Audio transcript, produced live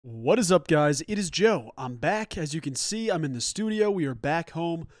What is up, guys? It is Joe. I'm back. As you can see, I'm in the studio. We are back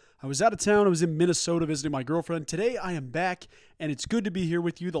home. I was out of town. I was in Minnesota visiting my girlfriend. Today, I am back, and it's good to be here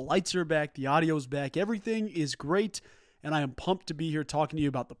with you. The lights are back. The audio is back. Everything is great, and I am pumped to be here talking to you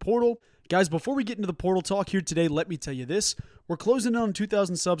about the portal. Guys, before we get into the portal talk here today, let me tell you this. We're closing in on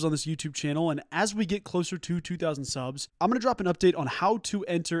 2,000 subs on this YouTube channel, and as we get closer to 2,000 subs, I'm going to drop an update on how to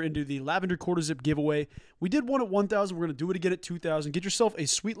enter into the Lavender Quarter Zip giveaway. We did one at 1,000. We're going to do it again at 2,000. Get yourself a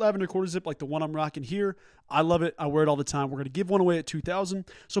sweet Lavender Quarter Zip like the one I'm rocking here. I love it. I wear it all the time. We're going to give one away at 2,000.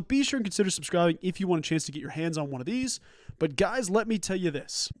 So be sure and consider subscribing if you want a chance to get your hands on one of these. But guys, let me tell you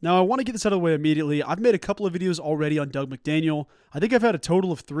this. Now, I want to get this out of the way immediately. I've made a couple of videos already on Doug McDaniel. I think I've had a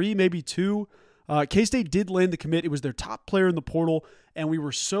total of 3, maybe 2. K-State did land the commit. It was their top player in the portal, and we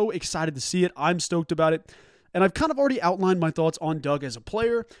were so excited to see it. I'm stoked about it. And I've kind of already outlined my thoughts on Doug as a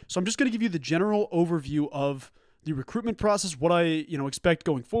player, so I'm just going to give you the general overview of the recruitment process, what I expect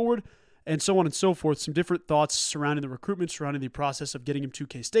going forward, and so on and so forth. Some different thoughts surrounding the recruitment, surrounding the process of getting him to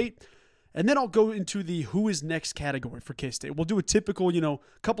K-State. And then I'll go into the who is next category for K-State. We'll do a typical,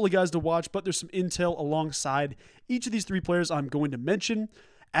 couple of guys to watch, but there's some intel alongside each of these 3 players I'm going to mention.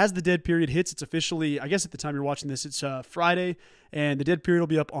 As the dead period hits, it's officially, I guess at the time you're watching this, it's Friday, and the dead period will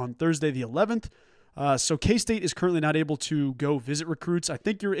be up on Thursday the 11th. So K-State is currently not able to go visit recruits. I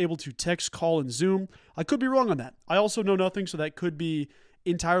think you're able to text, call, and Zoom. I could be wrong on that. I also know nothing, so that could be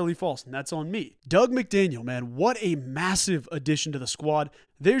entirely false, and that's on me. Doug McDaniel, man, what a massive addition to the squad.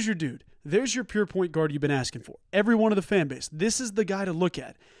 There's your dude. There's your pure point guard you've been asking for. Every one of the fan base. This is the guy to look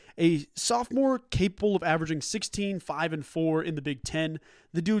at. A sophomore capable of averaging 16, 5, and 4 in the Big Ten.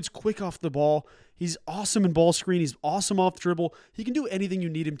 The dude's quick off the ball. He's awesome in ball screen. He's awesome off dribble. He can do anything you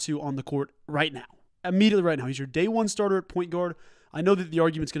need him to on the court right now. Immediately right now. He's your day one starter at point guard. I know that the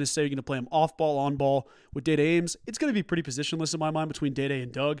argument's going to say you're going to play him off ball, on ball with Day-Day Ames. It's going to be pretty positionless in my mind between Day-Day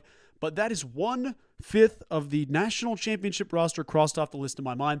and Doug. But that is 1/5 of the national championship roster crossed off the list in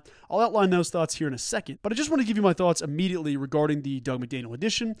my mind. I'll outline those thoughts here in a second. But I just want to give you my thoughts immediately regarding the Doug McDaniel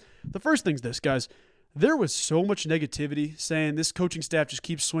addition. The first thing's this, guys. There was so much negativity saying this coaching staff just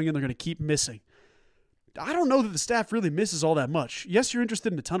keeps swinging. They're going to keep missing. I don't know that the staff really misses all that much. Yes, you're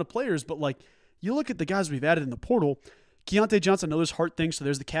interested in a ton of players, but you look at the guys we've added in the portal. Keontae Johnson, I know there's heart things, so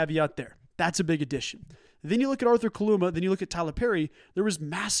there's the caveat there. That's a big addition. Then you look at Arthur Kaluma, then you look at Tyler Perry. There was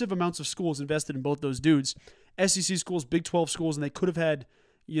massive amounts of schools invested in both those dudes. SEC schools, Big 12 schools, and they could have had,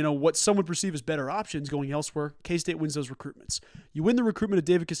 what some would perceive as better options going elsewhere. K-State wins those recruitments. You win the recruitment of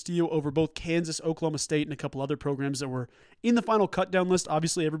David Castillo over both Kansas, Oklahoma State, and a couple other programs that were in the final cut-down list.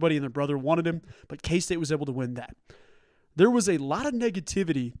 Obviously, everybody and their brother wanted him, but K-State was able to win that. There was a lot of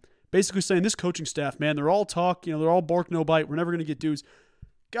negativity basically saying this coaching staff, man, they're all talk, they're all bark, no bite. We're never going to get dudes.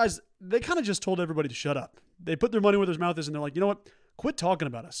 Guys, they kind of just told everybody to shut up. They put their money where their mouth is, and they're like, you know what? Quit talking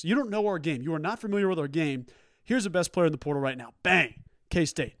about us. You don't know our game. You are not familiar with our game. Here's the best player in the portal right now. Bang!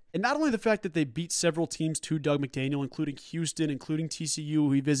 K-State. And not only the fact that they beat several teams to Doug McDaniel, including Houston, including TCU,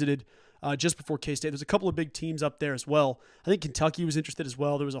 who he visited just before K-State. There's a couple of big teams up there as well. I think Kentucky was interested as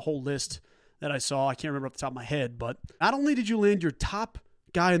well. There was a whole list that I saw. I can't remember off the top of my head. But not only did you land your top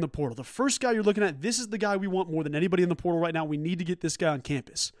guy in the portal, the first guy you're looking at, this is the guy we want more than anybody in the portal right now. We need to get this guy on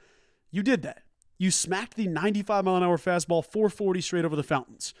campus. You did that. You smacked the 95-mile-an-hour fastball 440 straight over the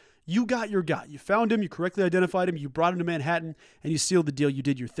fountains. You got your guy. You found him. You correctly identified him. You brought him to Manhattan, and you sealed the deal. You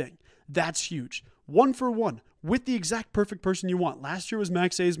did your thing. That's huge. 1 for 1 with the exact perfect person you want. Last year was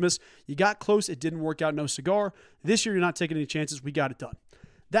Max Abmas. You got close. It didn't work out. No cigar. This year, you're not taking any chances. We got it done.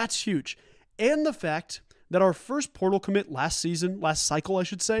 That's huge. And the fact that our first portal commit last cycle, I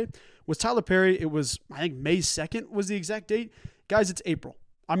should say, was Tyler Perry. It was, I think, May 2nd was the exact date. Guys, it's April.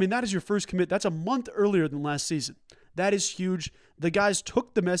 I mean, that is your first commit. That's a month earlier than last season. That is huge. The guys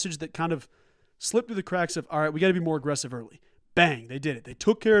took the message that kind of slipped through the cracks of, all right, we got to be more aggressive early. Bang, they did it. They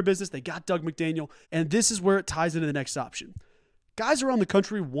took care of business. They got Doug McDaniel, and this is where it ties into the next option. Guys around the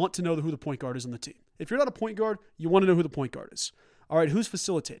country want to know who the point guard is on the team. If you're not a point guard, you want to know who the point guard is. All right, who's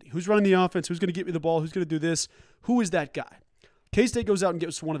facilitating? Who's running the offense? Who's going to get me the ball? Who's going to do this? Who is that guy? K-State goes out and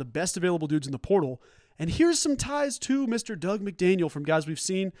gets one of the best available dudes in the portal. And here's some ties to Mr. Doug McDaniel from guys we've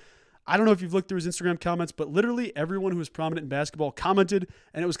seen. I don't know if you've looked through his Instagram comments, but literally everyone who was prominent in basketball commented,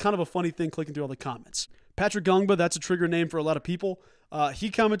 and it was kind of a funny thing clicking through all the comments. Patrick Gongba, that's a trigger name for a lot of people. He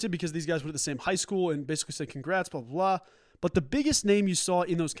commented because these guys went to the same high school and basically said congrats, blah, blah, blah. But the biggest name you saw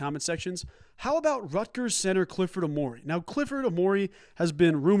in those comment sections, how about Rutgers center Clifford Omoruyi? Now, Clifford Omoruyi has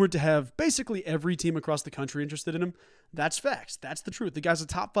been rumored to have basically every team across the country interested in him. That's facts. That's the truth. The guy's a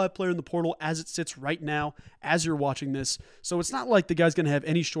top 5 player in the portal as it sits right now, as you're watching this. So it's not like the guy's going to have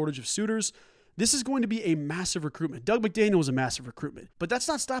any shortage of suitors. This is going to be a massive recruitment. Doug McDaniel was a massive recruitment, but that's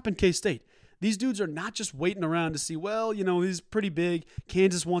not stopping K-State. These dudes are not just waiting around to see, well, he's pretty big.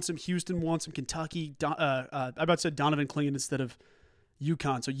 Kansas wants him. Houston wants him. Kentucky. I about to say Donovan Clingan instead of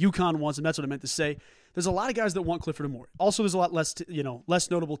UConn. So UConn wants him. That's what I meant to say. There's a lot of guys that want Clifford Omoruyi. Also, there's a lot less, less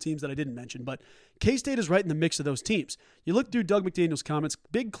notable teams that I didn't mention, but K-State is right in the mix of those teams. You look through Doug McDaniel's comments.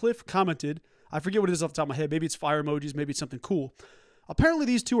 Big Cliff commented, I forget what it is off the top of my head. Maybe it's fire emojis. Maybe it's something cool. Apparently,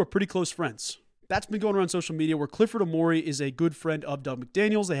 these two are pretty close friends. That's been going around social media where Clifford Omoruyi is a good friend of Doug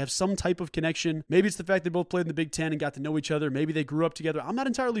McDaniel's. They have some type of connection. Maybe it's the fact they both played in the Big Ten and got to know each other. Maybe they grew up together. I'm not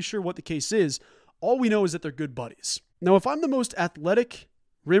entirely sure what the case is. All we know is that they're good buddies. Now, if I'm the most athletic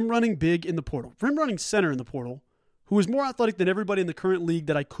rim-running big in the portal, rim-running center in the portal, who is more athletic than everybody in the current league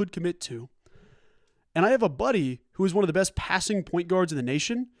that I could commit to, and I have a buddy who is one of the best passing point guards in the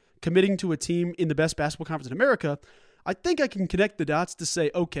nation, committing to a team in the best basketball conference in America, I think I can connect the dots to say,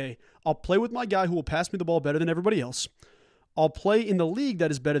 okay, I'll play with my guy who will pass me the ball better than everybody else. I'll play in the league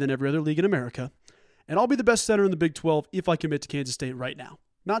that is better than every other league in America. And I'll be the best center in the Big 12 if I commit to Kansas State right now.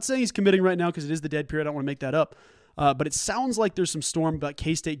 Not saying he's committing right now because it is the dead period. I don't want to make that up. But it sounds like there's some storm about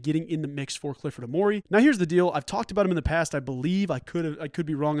K-State getting in the mix for Clifford Omoruyi. Now, here's the deal. I've talked about him in the past. I believe I could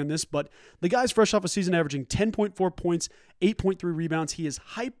be wrong on this, but the guy's fresh off a season averaging 10.4 points, 8.3 rebounds. He is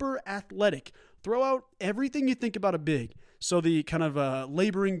hyper athletic. Throw out everything you think about a big. So the kind of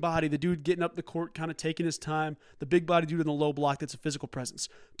laboring body, the dude getting up the court, kind of taking his time, the big body dude in the low block that's a physical presence.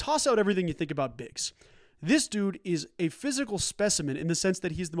 Toss out everything you think about bigs. This dude is a physical specimen in the sense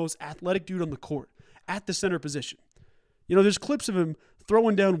that he's the most athletic dude on the court at the center position. There's clips of him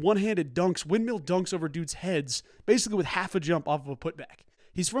throwing down one-handed dunks, windmill dunks over dudes' heads, basically with half a jump off of a putback.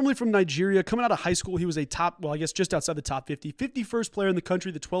 He's formerly from Nigeria. Coming out of high school, he was a just outside the top 50. 51st player in the country,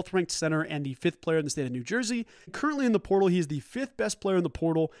 the 12th ranked center, and the 5th player in the state of New Jersey. Currently in the portal, he is the 5th best player in the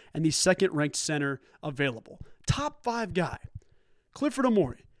portal and the 2nd ranked center available. Top 5 guy. Clifford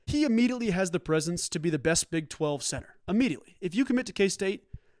Omoruyi. He immediately has the presence to be the best Big 12 center. Immediately. If you commit to K-State,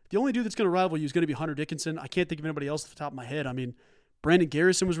 the only dude that's going to rival you is going to be Hunter Dickinson. I can't think of anybody else off the top of my head. I mean, Brandon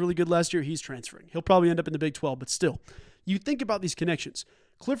Garrison was really good last year. He's transferring. He'll probably end up in the Big 12, but still. You think about these connections.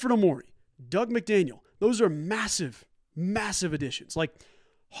 Clifford Omoruyi, Doug McDaniel, those are massive, massive additions. Like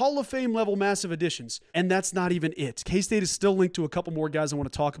Hall of Fame level massive additions. And that's not even it. K-State is still linked to a couple more guys I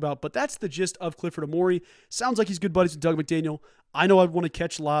want to talk about, but that's the gist of Clifford Omoruyi. Sounds like he's good buddies with Doug McDaniel. I know I'd want to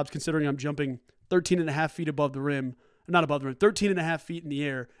catch lobs considering I'm jumping 13 and a half feet above the rim. Not above the rim, 13 and a half feet in the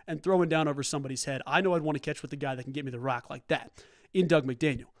air and throwing down over somebody's head. I know I'd want to catch with the guy that can get me the rock like that in Doug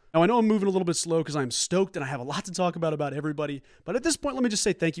McDaniel. Now, I know I'm moving a little bit slow because I'm stoked and I have a lot to talk about everybody. But at this point, let me just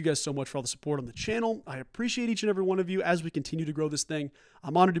say thank you guys so much for all the support on the channel. I appreciate each and every one of you as we continue to grow this thing.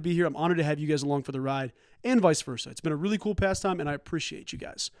 I'm honored to be here. I'm honored to have you guys along for the ride and vice versa. It's been a really cool pastime and I appreciate you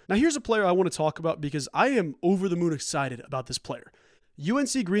guys. Now, here's a player I want to talk about because I am over the moon excited about this player.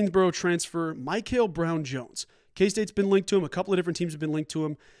 UNC Greensboro transfer Mikael Brown-Jones. K-State's been linked to him. A couple of different teams have been linked to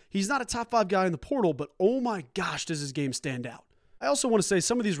him. He's not a top 5 guy in the portal, but oh my gosh, does his game stand out. I also want to say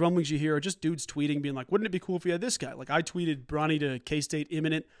some of these rumblings you hear are just dudes tweeting, being like, wouldn't it be cool if we had this guy? Like I tweeted Bronny to K-State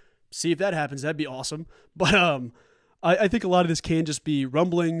imminent. See if that happens. That'd be awesome. But I think a lot of this can just be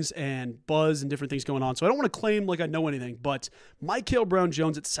rumblings and buzz and different things going on. So I don't want to claim like I know anything, but Mikael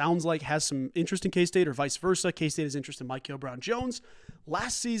Brown-Jones, it sounds like, has some interest in K-State or vice versa. K-State has interest in Mikael Brown-Jones.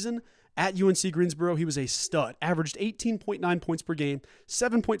 Last season, at UNC Greensboro, he was a stud, averaged 18.9 points per game,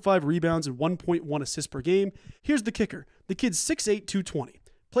 7.5 rebounds, and 1.1 assists per game. Here's the kicker. The kid's 6'8", 220,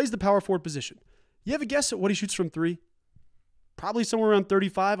 plays the power forward position. You have a guess at what he shoots from three? Probably somewhere around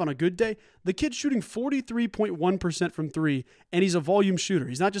 35 on a good day. The kid's shooting 43.1% from three, and he's a volume shooter.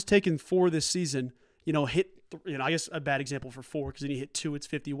 He's not just taking 4 this season, I guess a bad example for 4 because then you hit 2, it's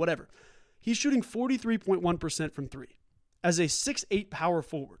 50, whatever. He's shooting 43.1% from three as a 6'8" power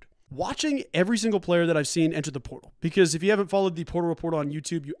forward. Watching every single player that I've seen enter the portal, because if you haven't followed the Portal Report on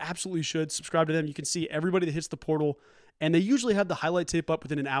YouTube, you absolutely should subscribe to them. You can see everybody that hits the portal, and they usually have the highlight tape up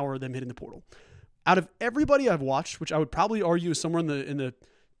within an hour of them hitting the portal. Out of everybody I've watched, which I would probably argue is somewhere in the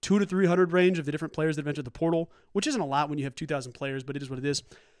 200 to 300 range of the different players that have entered the portal, which isn't a lot when you have 2,000 players, but it is what it is.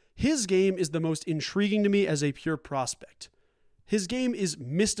 His game is the most intriguing to me as a pure prospect. His game is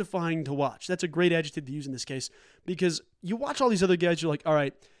mystifying to watch. That's a great adjective to use in this case, because you watch all these other guys, you're like, all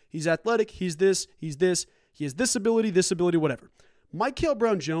right, he's athletic, he's this, he has this ability, whatever. Mikael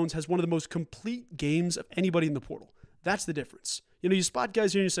Brown-Jones has one of the most complete games of anybody in the portal. That's the difference. You spot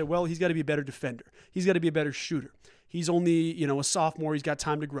guys here and you say, well, he's got to be a better defender. He's got to be a better shooter. He's only, a sophomore. He's got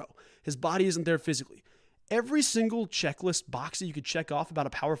time to grow. His body isn't there physically. Every single checklist box that you could check off about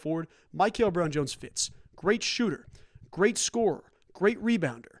a power forward, Mikael Brown-Jones fits. Great shooter, great scorer, great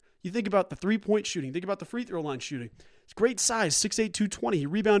rebounder. You think about the three-point shooting. Think about the free throw line shooting. It's great size, 6'8", 220. He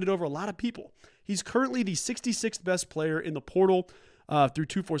rebounded over a lot of people. He's currently the 66th best player in the portal through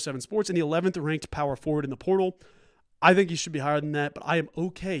 247 Sports and the 11th ranked power forward in the portal. I think he should be higher than that, but I am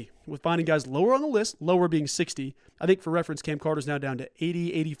okay with finding guys lower on the list, lower being 60. I think for reference, Cam Carter's now down to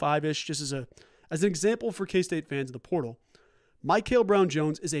 80, 85-ish, just as an example for K-State fans in the portal. Mikael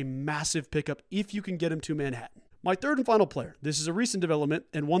Brown-Jones is a massive pickup if you can get him to Manhattan. My third and final player. This is a recent development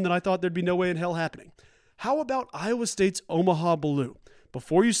and one that I thought there'd be no way in hell happening. How about Iowa State's Omaha Biliew?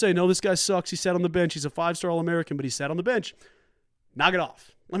 Before you say, no, this guy sucks, he sat on the bench, he's a 5-star All-American, but he sat on the bench, knock it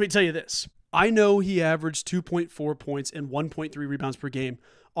off. Let me tell you this. I know he averaged 2.4 points and 1.3 rebounds per game.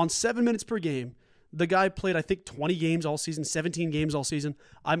 On 7 minutes per game, the guy played, I think, 20 games all season, 17 games all season.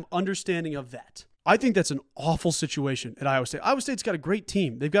 I'm understanding of that. I think that's an awful situation at Iowa State. Iowa State's got a great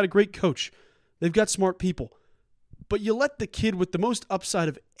team. They've got a great coach. They've got smart people. But you let the kid with the most upside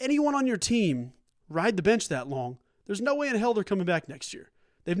of anyone on your team ride the bench that long, there's no way in hell they're coming back next year.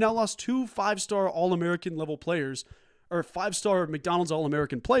 They've now lost 2 5-star All-American level players, or 5-star McDonald's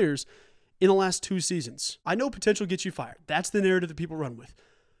All-American players in the last 2 seasons. I know potential gets you fired. That's the narrative that people run with.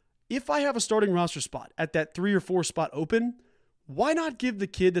 If I have a starting roster spot at that 3 or 4 spot open, why not give the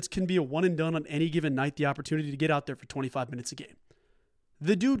kid that can be a one and done on any given night the opportunity to get out there for 25 minutes a game?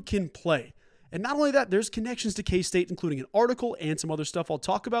 The dude can play. And not only that, there's connections to K-State, including an article and some other stuff I'll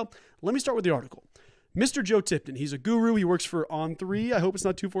talk about. Let me start with the article. Mr. Joe Tipton, he's a guru. He works for On3. I hope it's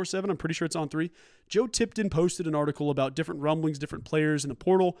not 247. I'm pretty sure it's On3. Joe Tipton posted an article about different rumblings, different players in the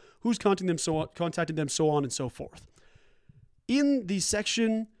portal, who's contacting them, so on and so forth. In the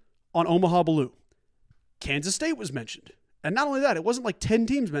section on Omaha Biliew, Kansas State was mentioned. And not only that, it wasn't like 10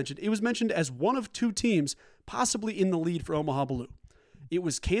 teams mentioned. It was mentioned as one of 2 teams possibly in the lead for Omaha Biliew. It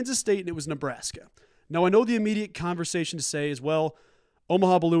was Kansas State and it was Nebraska. Now, I know the immediate conversation to say is, well,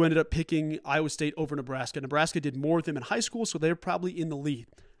 Omaha Biliew ended up picking Iowa State over Nebraska. Nebraska did more with them in high school, so they're probably in the lead.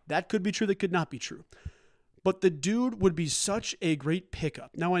 That could be true. That could not be true. But the dude would be such a great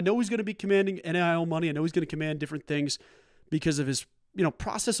pickup. Now, I know he's going to be commanding NIL money. I know he's going to command different things because of his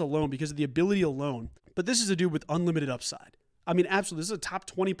process alone, because of the ability alone. But this is a dude with unlimited upside. I mean, absolutely. This is a top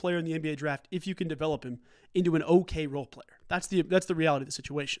 20 player in the NBA draft if you can develop him into an okay role player. That's the reality of the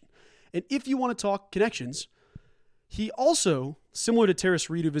situation. And if you want to talk connections, he also, similar to Terrace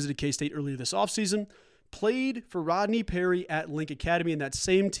Reed, who visited K-State earlier this offseason, played for Rodney Perry at Link Academy in that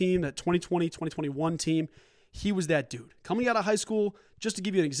same team, that 2020-2021 team. He was that dude. Coming out of high school, just to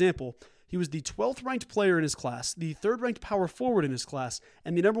give you an example, he was the 12th ranked player in his class, the 3rd ranked power forward in his class,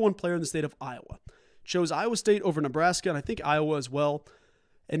 and the number 1 player in the state of Iowa. Chose Iowa State over Nebraska, and I think Iowa as well.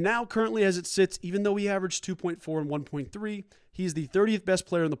 And now, currently as it sits, even though he averaged 2.4 and 1.3, he's the 30th best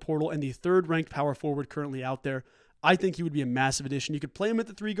player in the portal and the 3rd ranked power forward currently out there. I think he would be a massive addition. You could play him at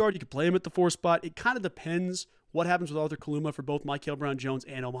the 3 guard. You could play him at the 4 spot. It kind of depends what happens with Arthur Kaluma for both Mikael Brown-Jones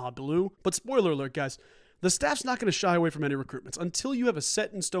and Omaha Biliew. But spoiler alert, guys, the staff's not going to shy away from any recruitments. Until you have a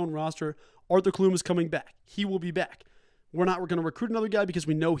set-in-stone roster, Arthur Kaluma is coming back. He will be back. We're going to recruit another guy because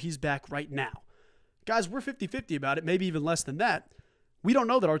we know he's back right now. Guys, we're 50-50 about it, maybe even less than that. We don't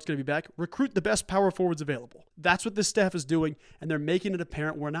know that Art's going to be back. Recruit the best power forwards available. That's what this staff is doing, and they're making it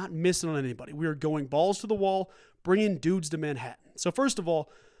apparent we're not missing on anybody. We are going balls to the wall, bringing dudes to Manhattan. So first of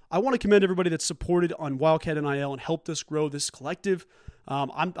all, I want to commend everybody that's supported on Wildcat NIL and helped us grow this collective.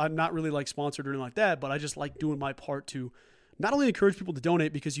 I'm not really like sponsored or anything like that, but I just like doing my part to not only encourage people to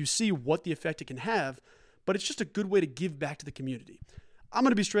donate because you see what the effect it can have, but it's just a good way to give back to the community. I'm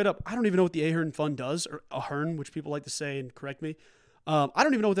going to be straight up. I don't even know what the Ahern Fund does, or Ahern, which people like to say and correct me. I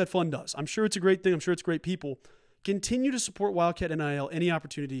don't even know what that fund does. I'm sure it's a great thing. I'm sure it's great people. Continue to support Wildcat NIL any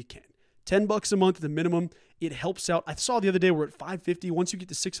opportunity you can. $10 a month at the minimum. It helps out. I saw the other day we're at $550. Once you get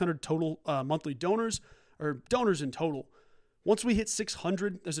to 600 total monthly donors, or donors in total, once we hit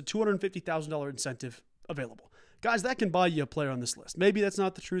 600, there's a $250,000 incentive available. Guys, that can buy you a player on this list. Maybe that's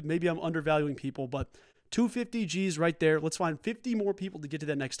not the truth. Maybe I'm undervaluing people, but 250 G's right there. Let's find 50 more people to get to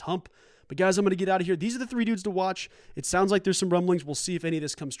that next hump. But guys, I'm going to get out of here. These are the 3 dudes to watch. It sounds like there's some rumblings. We'll see if any of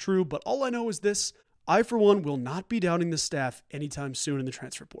this comes true. But all I know is this. I, for one, will not be doubting the staff anytime soon in the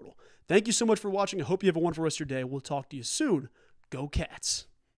transfer portal. Thank you so much for watching. I hope you have a wonderful rest of your day. We'll talk to you soon. Go Cats.